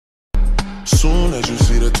Soon as you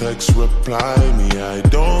see the text, reply me. I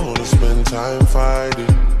don't wanna spend time fighting.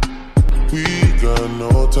 We got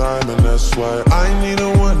no time, and that's why I need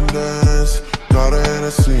a one dance. Got a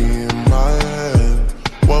Hennessy in my hand.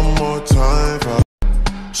 One more time.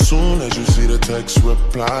 Soon as you see the text,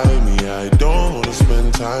 reply me. I don't wanna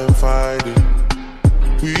spend time fighting.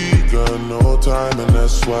 We got no time, and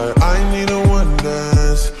that's why I need a one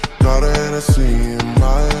dance. Got a Hennessy in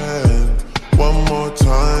my hand. One more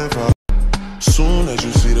time. Soon as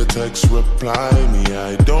you see the text, reply me.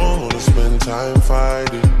 I don't wanna spend time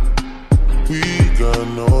fighting. We got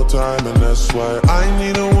no time, and that's why I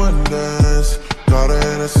need a one dance. Got a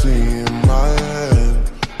Hennessy in my hand.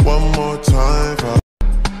 One more time.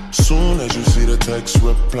 Soon as you see the text,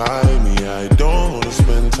 reply me. I don't wanna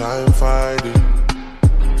spend time fighting.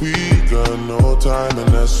 We got no time, and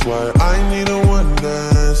that's why I need a one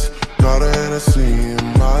dance. Got a Hennessy in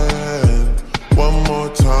my hand. One more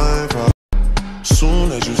time.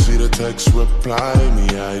 Soon as you see the text, reply me.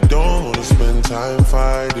 I don't wanna spend time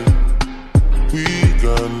fighting. We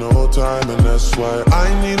got no time, and that's why I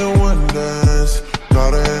need a one dance.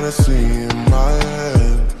 Got a Hennessy in my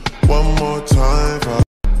hand. One more time.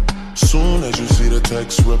 Soon as you see the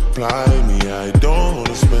text, reply me. I don't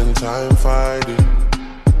wanna spend time fighting.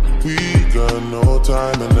 We got no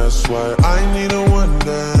time, and that's why I need a one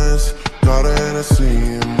dance. Got a Hennessy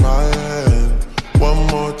in my hand. One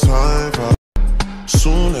more time.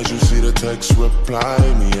 Soon as you see the text, reply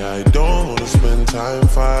me. I don't wanna spend time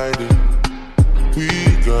fighting. We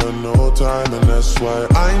got no time, and that's why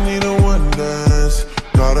I need a one dance.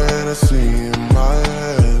 Got a Hennessy in my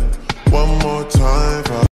hand. One more time.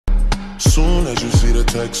 Soon as you see the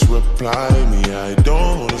text, reply me. I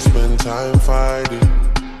don't wanna spend time fighting.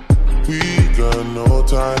 We got no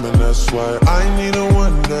time, and that's why I need a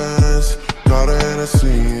one dance. Got a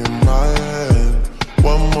Hennessy in my hand.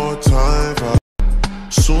 One more time.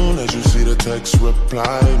 Soon as you see the text,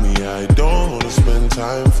 reply me. I don't wanna spend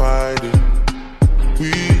time fighting.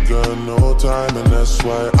 We got no time, and that's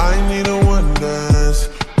why I need a one dance.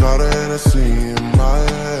 Got a Hennessy in my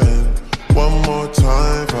hand. One more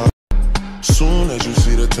time. Soon as you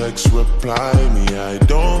see the text, reply me. I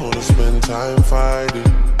don't wanna spend time fighting.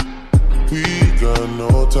 We got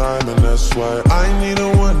no time, and that's why I need a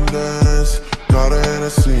one dance. Got a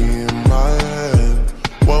Hennessy in my hand.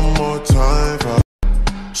 One more time.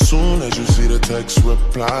 Soon as you see the text,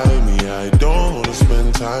 reply me. I don't wanna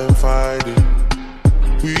spend time fighting.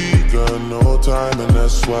 We got no time, and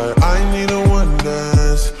that's why I need a one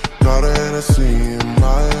dance. Got a Hennessy in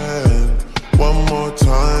my hand. One more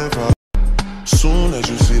time. Soon as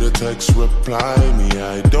you see the text, reply me.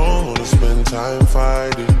 I don't wanna spend time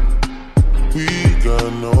fighting. We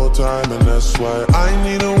got no time, and that's why I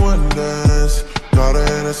need a one dance. Got a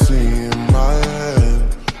Hennessy in my hand.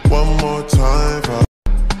 One more time.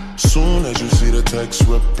 Soon as you see the text,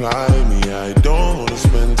 reply me. I don't wanna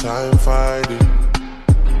spend time fighting.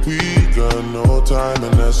 We got no time,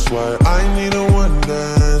 and that's why I need a one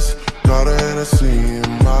dance. Got a Hennessy in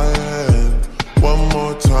my hand. One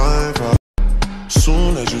more time.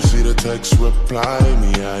 Soon as you see the text, reply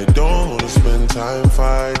me. I don't wanna spend time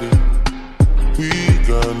fighting. We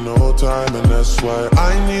got no time, and that's why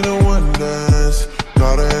I need a one dance.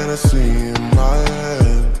 Got a Hennessy in my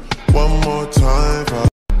hand. One more time.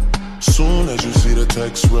 Soon as you see the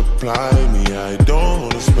text, reply me. I don't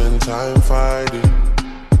wanna spend time fighting.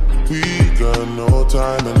 We got no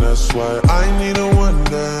time, and that's why I need a one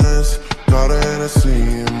dance. Got a Hennessy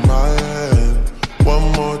in my hand.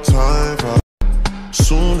 One more time.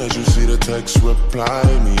 Soon as you see the text, reply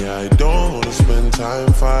me. I don't wanna spend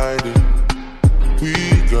time fighting. We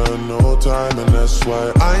got no time, and that's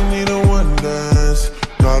why I need a one dance.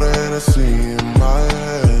 Got a Hennessy in my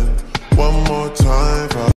hand. One more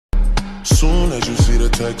time. Soon as you see the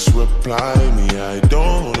text, reply me. I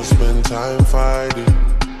don't wanna spend time fighting.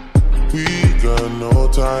 We got no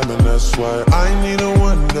time, and that's why I need a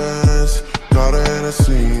one dance. Got a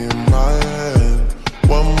Hennessy in my hand.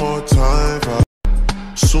 One more time.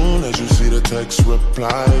 Soon as you see the text,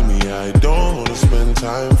 reply me. I don't wanna spend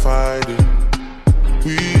time fighting.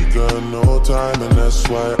 We got no time, and that's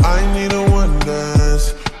why I need a one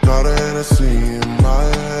dance. Got a Hennessy in my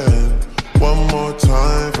hand. One more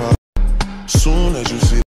time. Soon as you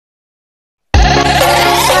see.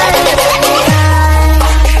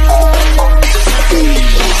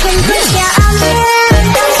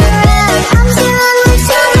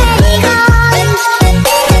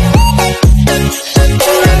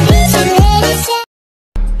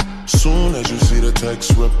 Soon as you see the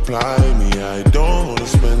text, reply me. I don't wanna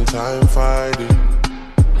spend time fighting.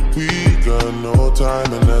 We got no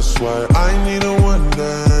time, and that's why I need a one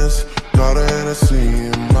dance. Got a Hennessy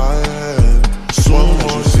in my hand. Soon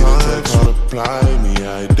as you see the text, reply me.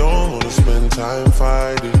 I don't wanna spend time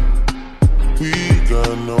fighting. We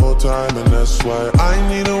got no time, and that's why I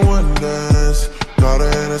need a one dance. Got a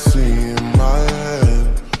Hennessy in my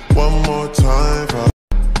hand. One more time.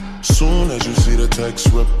 Soon as you see the text,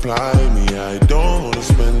 reply me. I don't wanna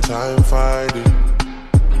spend time fighting.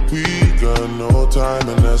 We got no time,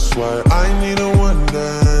 and that's why I need a one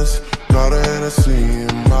dance. Got a Hennessy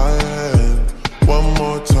in my hand. One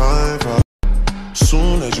more time.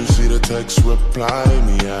 Soon as you see the text, reply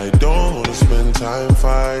me. I don't wanna spend time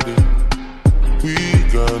fighting. We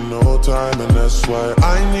got no time, and that's why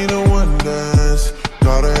I need a one dance.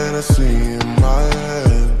 Got a Hennessy in my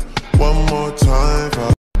hand. One more time.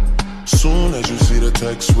 Soon as you see the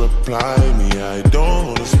text, reply me. I don't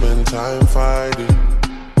wanna spend time fighting.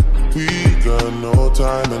 We got no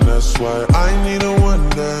time, and that's why I need a one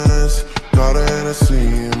dance. Got a Hennessy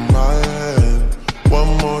in my hand.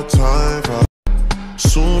 One more time.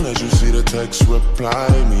 Soon as you see the text, reply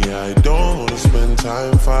me. I don't wanna spend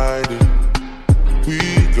time fighting. We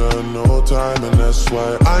got no time, and that's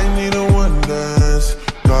why I need a one dance.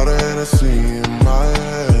 Got a Hennessy in my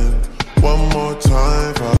hand. One more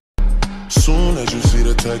time. Soon as you see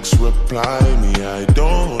the text, reply me. I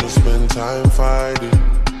don't wanna spend time fighting.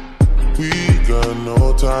 We got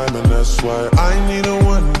no time, and that's why I need a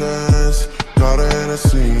one dance. Got a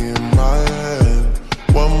Hennessy in my hand.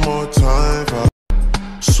 One more time.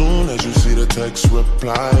 Soon as you see the text,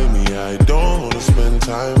 reply me. I don't wanna spend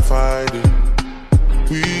time fighting.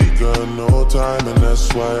 We got no time, and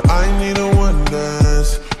that's why I need a one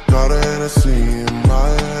dance. Got a Hennessy in my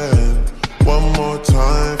hand. One more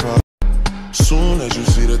time. Soon as you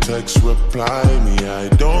see the text, reply me. I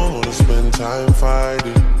don't wanna spend time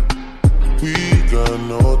fighting. We got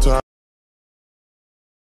no time.